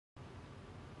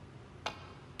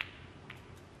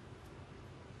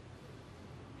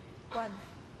One.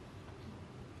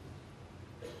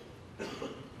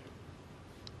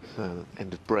 So,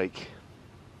 end of break.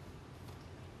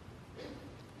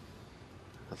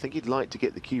 I think he'd like to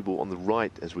get the cue ball on the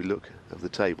right as we look of the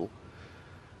table,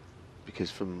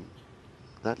 because from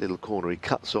that little corner he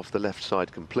cuts off the left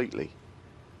side completely.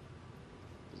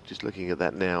 Just looking at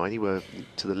that now, anywhere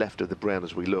to the left of the brown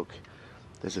as we look,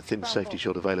 there's a thin safety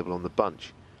shot available on the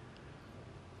bunch.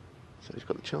 So he's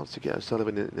got a chance to get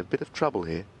O'Sullivan in a bit of trouble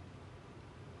here.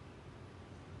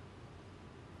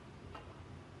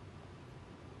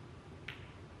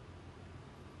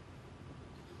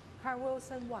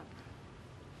 Willson 1.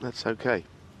 That's okay.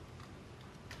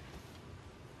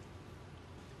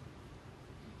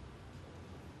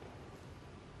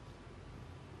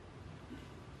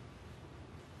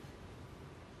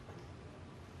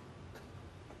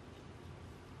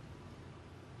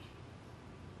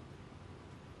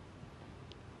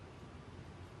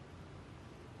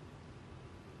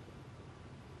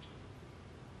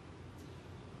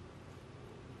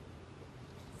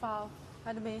 Foul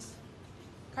and miss.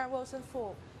 Willson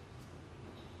 4.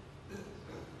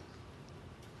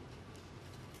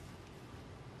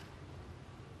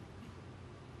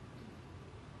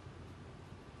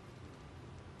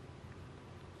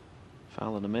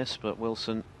 Foul and a miss, but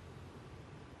Willson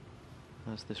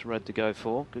has this red to go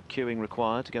for. Good cueing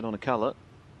required to get on a colour.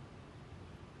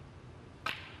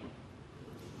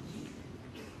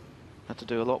 Had to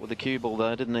do a lot with the cue ball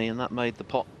there, didn't he? And that made the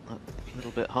pot a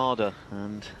little bit harder,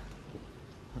 and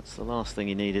that's the last thing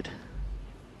he needed.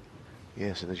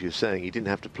 Yes, and as you're saying, he didn't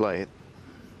have to play it.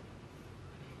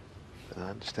 I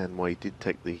understand why he did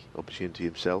take the opportunity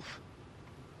himself.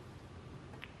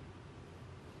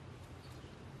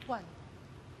 1.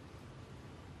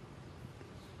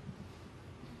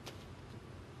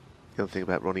 The other thing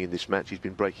about Ronnie in this match, he's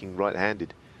been breaking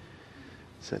right-handed,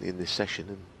 certainly in this session,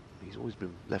 and he's always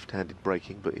been left-handed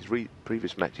breaking, but his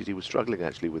previous matches he was struggling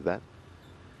actually with that.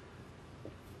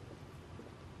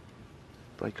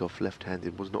 Break off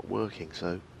left-handed was not working,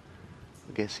 so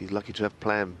I guess he's lucky to have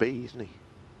plan B, isn't he?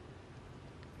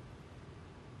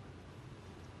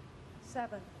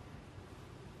 7.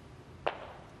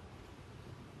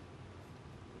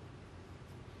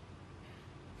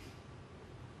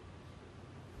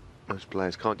 Most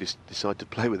players can't just decide to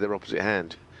play with their opposite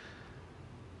hand.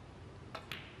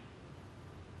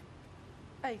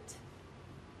 8.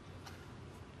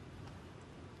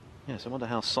 Yes, I wonder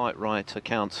how sight right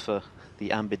accounts for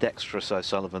the ambidextrous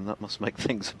O'Sullivan. That must make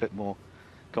things a bit more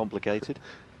complicated.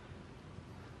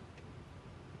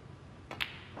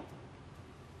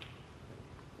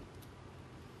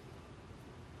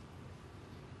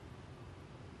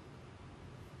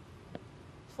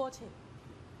 $14.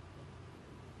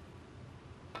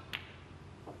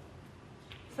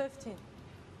 15.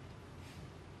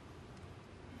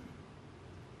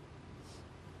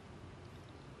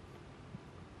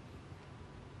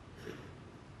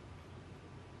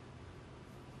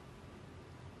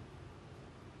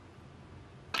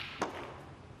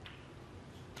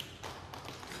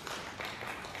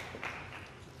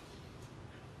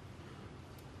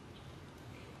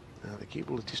 Now the cue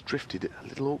ball has just drifted a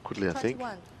little awkwardly, I think.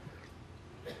 21.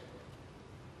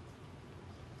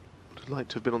 Would have liked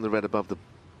to have been on the red above the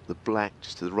black,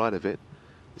 just to the right of it.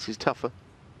 This is tougher.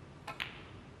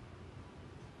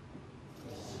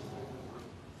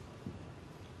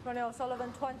 Ronnie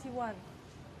O'Sullivan 21.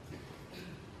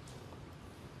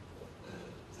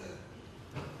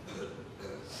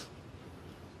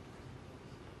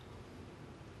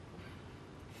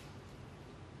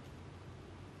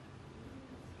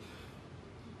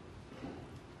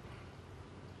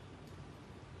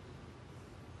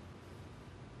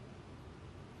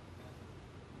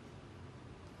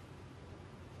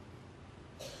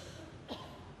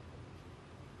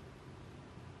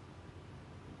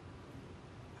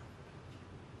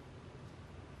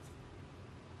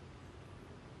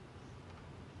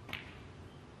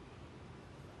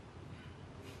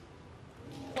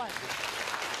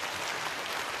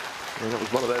 And that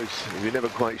was one of those, we were never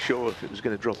quite sure if it was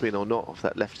going to drop in or not off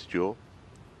that left jaw.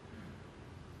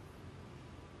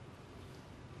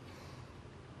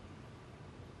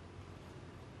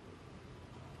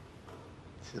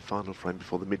 This is the final frame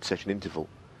before the mid-session interval.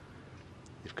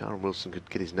 If Karen Willson could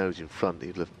get his nose in front,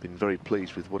 he'd have been very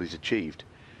pleased with what he's achieved,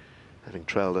 having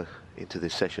trailed into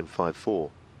this session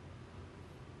 5-4.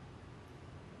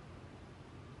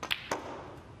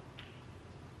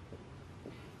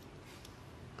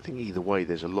 I think either way,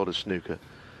 there's a lot of snooker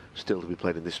still to be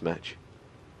played in this match.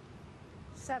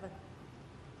 7.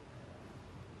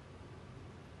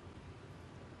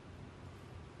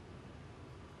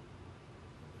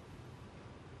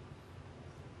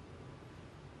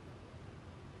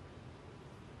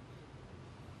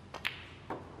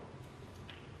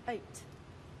 8.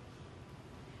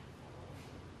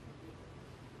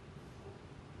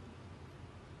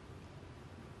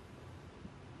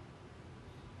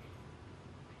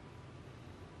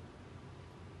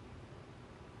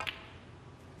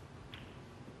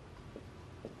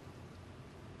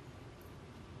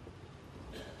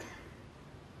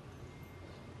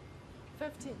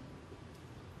 $15.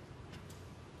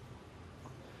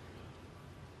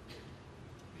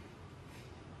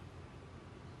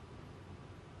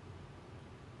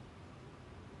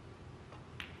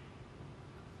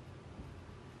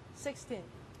 16.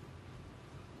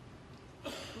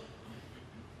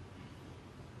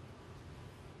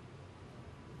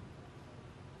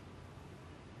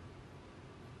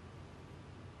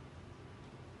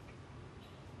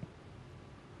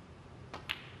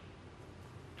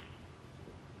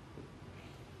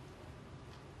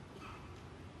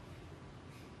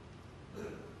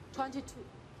 22.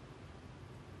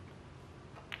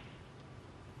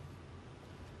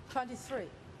 23.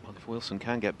 Well, if Willson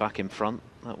can get back in front,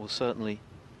 that will certainly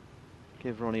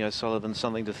give Ronnie O'Sullivan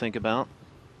something to think about.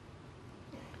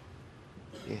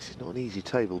 Yes, it's not an easy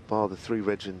table, bar the 3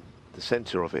 reds in the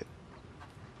centre of it.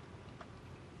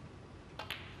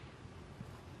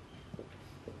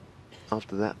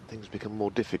 After that, things become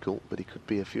more difficult, but he could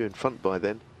be a few in front by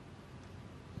then.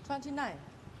 29.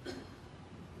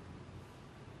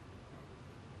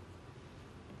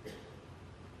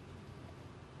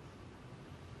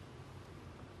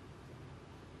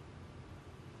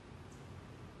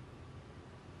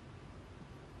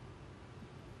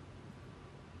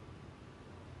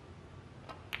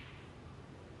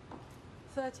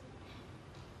 30.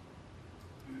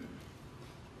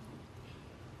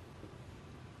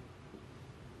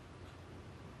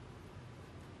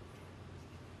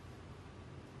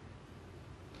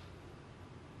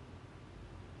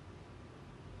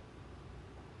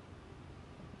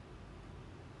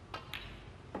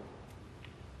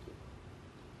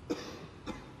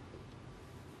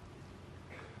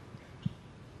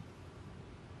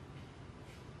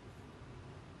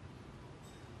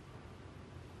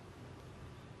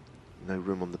 No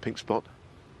room on the pink spot.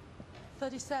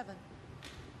 37.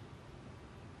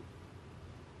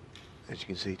 As you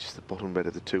can see, just the bottom red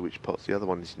of the 2 which pots. The other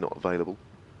one is not available.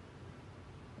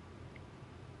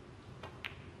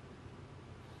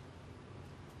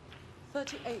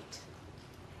 38.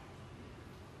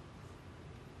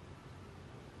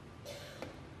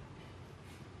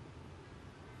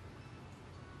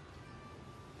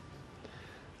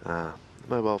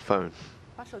 'Mobile phone.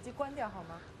 把手机关掉好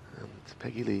吗？ And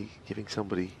Peggy Lee giving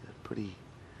somebody a pretty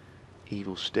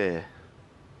evil stare.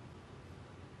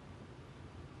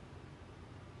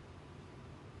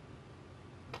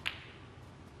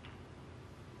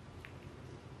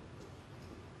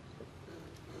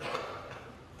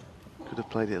 Could have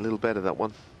played it a little better, that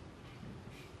one.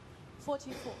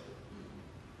 44.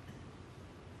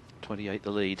 28 the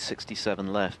lead,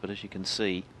 67 left, but as you can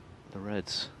see, the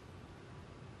Reds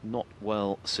not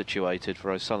well situated for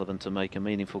O'Sullivan to make a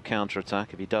meaningful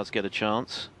counter-attack if he does get a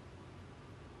chance.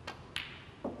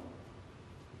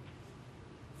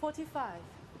 45.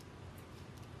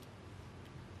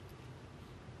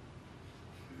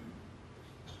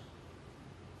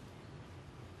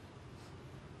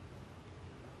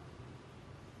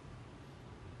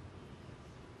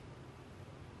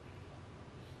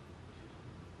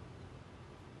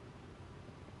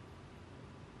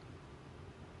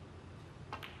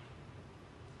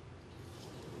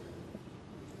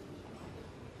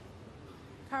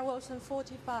 卡 Willson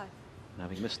 45.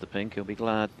 Having missed the pink, he'll be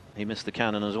glad he missed the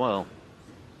cannon as well.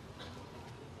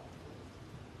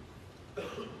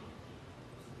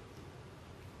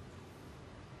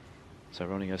 So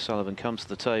Ronnie O'Sullivan comes to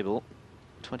the table,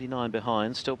 29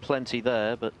 behind, still plenty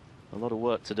there, but a lot of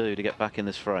work to do to get back in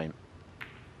this frame.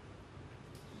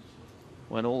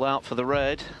 Went all out for the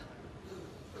red.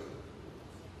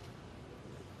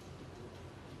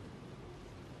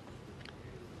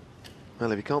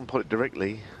 Well, if he can't pot it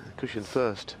directly, cushion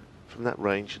first from that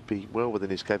range should be well within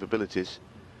his capabilities.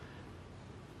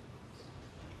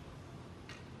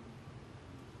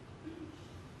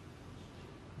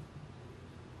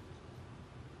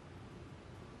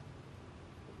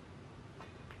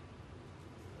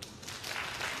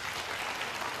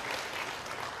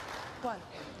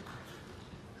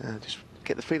 Just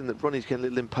get the feeling that Ronnie's getting a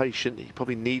little impatient. He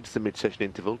probably needs the mid-session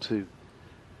interval to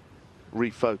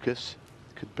refocus.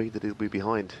 Could be that he'll be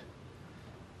behind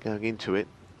going into it.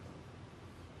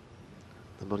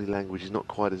 The body language is not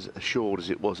quite as assured as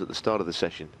it was at the start of the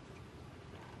session.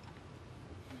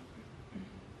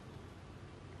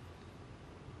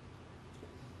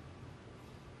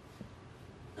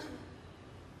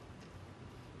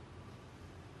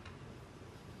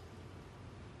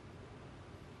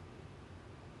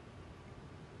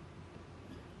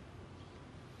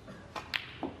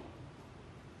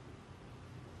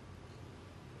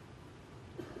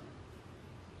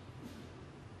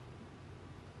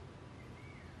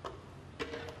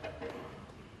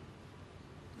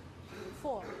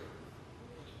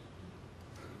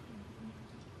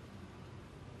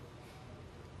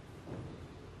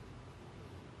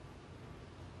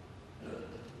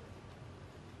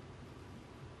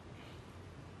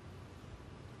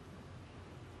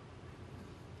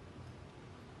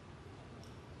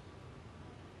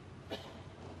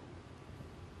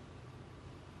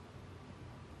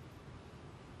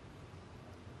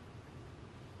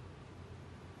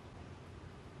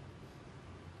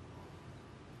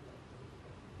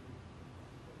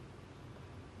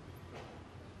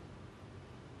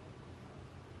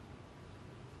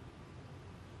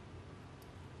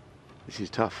 This is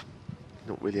tough.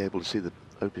 Not really able to see the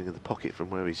opening of the pocket from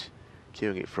where he's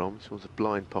cueing it from. It's almost a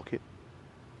blind pocket.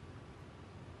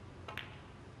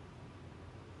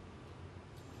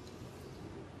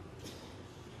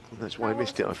 And that's why he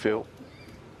missed it, I feel.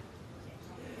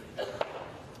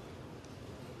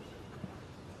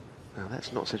 Now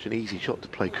that's not such an easy shot to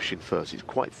play cushion first. It's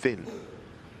quite thin.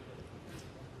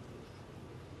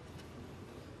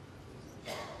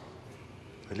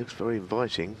 It looks very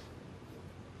inviting.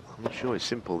 I'm not sure it's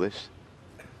simple, this.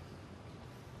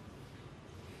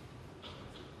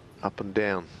 Up and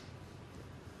down.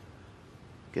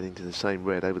 Getting to the same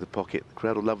red over the pocket. The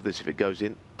crowd will love this if it goes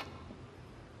in.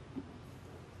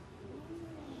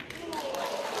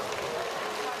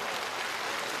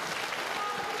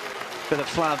 Bit of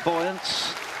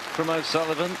flamboyance from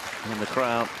O'Sullivan, and the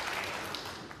crowd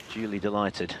duly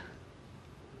delighted.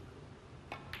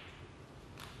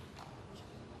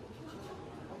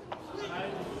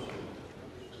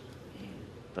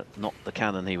 But not the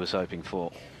cannon he was hoping for.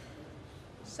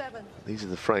 7. These are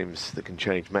the frames that can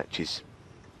change matches.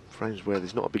 Frames where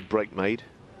there's not a big break made.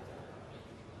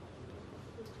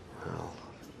 Well,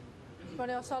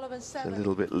 Ronnie O'Sullivan, it's 7. a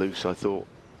little bit loose, I thought.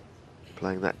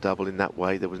 Playing that double in that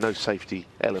way, there was no safety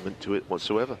element to it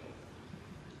whatsoever.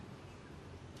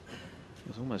 It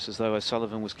was almost as though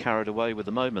O'Sullivan was carried away with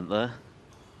the moment there.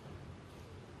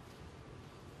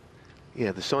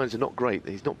 Yeah, the signs are not great.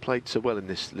 He's not played so well in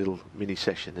this little mini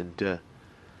session, and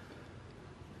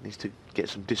needs to get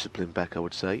some discipline back, I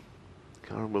would say.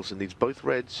 Karen Willson needs both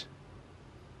reds.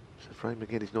 So frame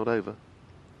again is not over.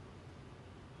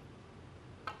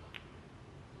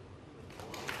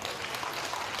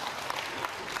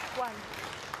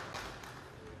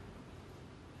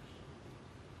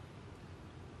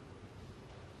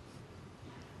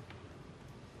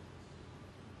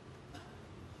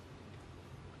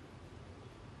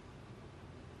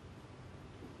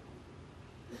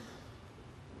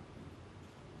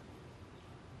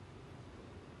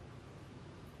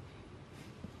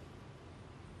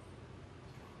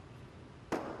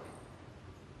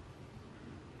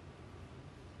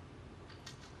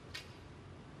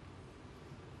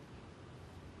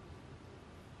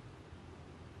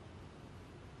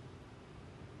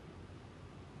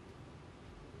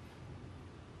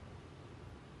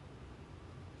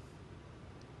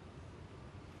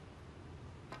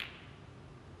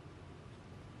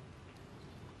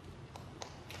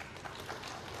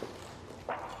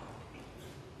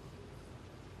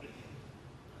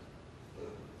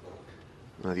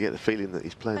 Now you get the feeling that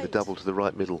he's playing the 8. double to the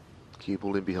right middle. Cue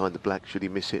ball in behind the black. Should he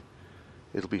miss it,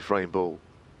 it'll be frame ball.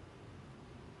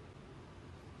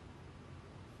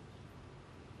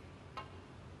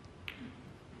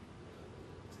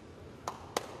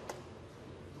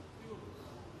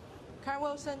 Karen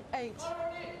Willson, 8.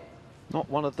 Not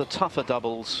one of the tougher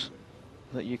doubles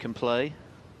that you can play,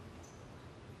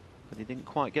 but he didn't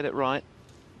quite get it right.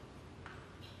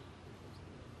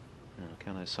 Now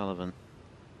can O'Sullivan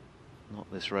knock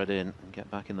this red in and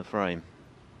get back in the frame?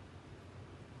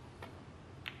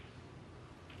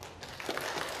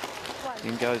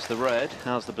 In goes the red.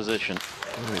 How's the position?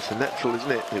 Well, it's a natural,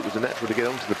 isn't it? It was a natural to get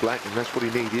onto the black, and that's what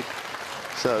he needed.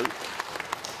 So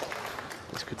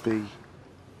this could be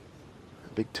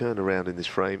a big turnaround in this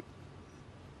frame.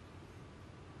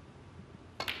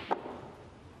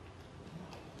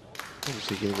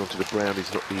 Obviously getting onto the brown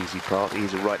is not the easy part.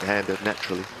 He's a right-hander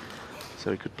naturally,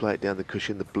 so he could play it down the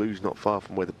cushion. The blue's not far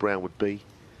from where the brown would be.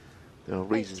 There are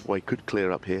reasons why he could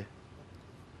clear up here.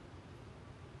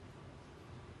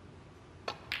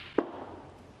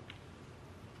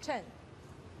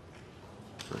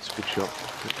 That's a good shot.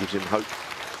 That gives him hope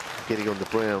of getting on the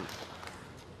brown.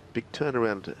 Big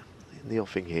turnaround in the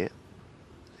offing here.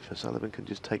 If O'Sullivan can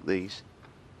just take these.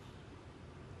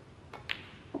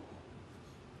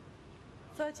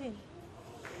 13.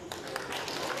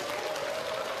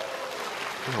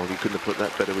 Oh, you couldn't have put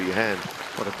that better with your hand.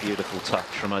 What a beautiful touch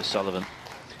from O'Sullivan.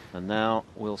 And now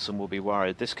Willson will be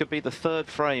worried. This could be the third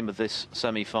frame of this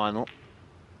semi-final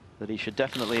that he should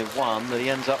definitely have won, that he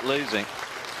ends up losing.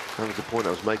 That was the point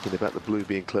I was making about the blue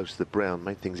being close to the brown.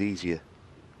 Made things easier.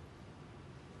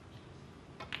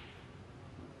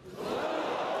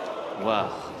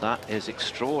 Well, that is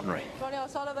extraordinary. Ronnie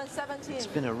O'Sullivan, 17. It's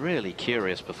been a really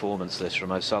curious performance, this,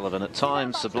 from O'Sullivan. At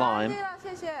times sublime,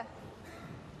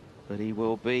 but he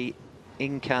will be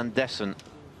incandescent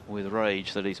with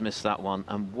rage that he's missed that one.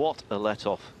 And what a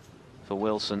let-off for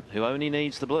Willson, who only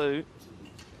needs the blue.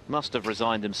 Must have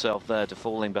resigned himself there to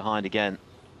falling behind again.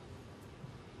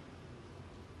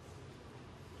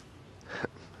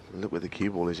 Look where the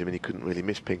cue ball is. I mean, he couldn't really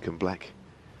miss pink and black.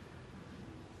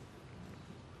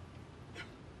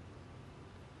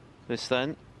 this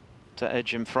then to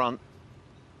edge in front.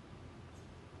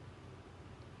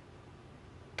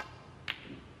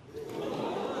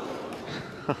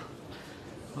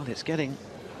 Well, it's getting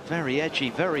very edgy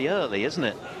very early, isn't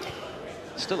it?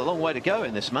 Still a long way to go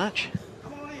in this match.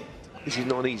 This is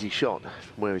not an easy shot from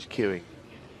where he's queuing.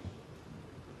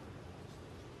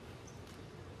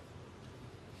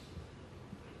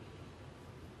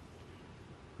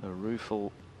 A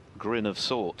rueful grin of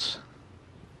sorts.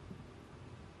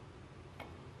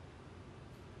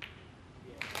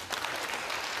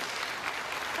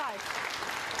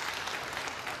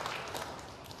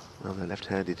 Well, the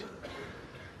left-handed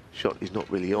shot is not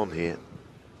really on here.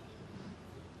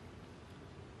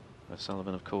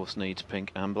 O'Sullivan, of course, needs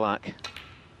pink and black.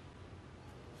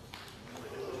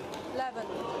 11.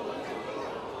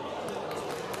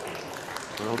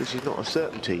 Well, this is not a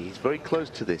certainty. He's very close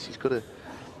to this. He's got to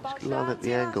line up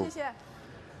the angle,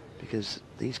 because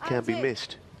these can be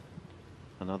missed.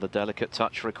 Another delicate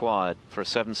touch required for a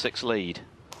 7-6 lead.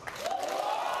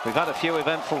 We've had a few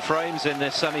eventful frames in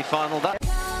this semi-final.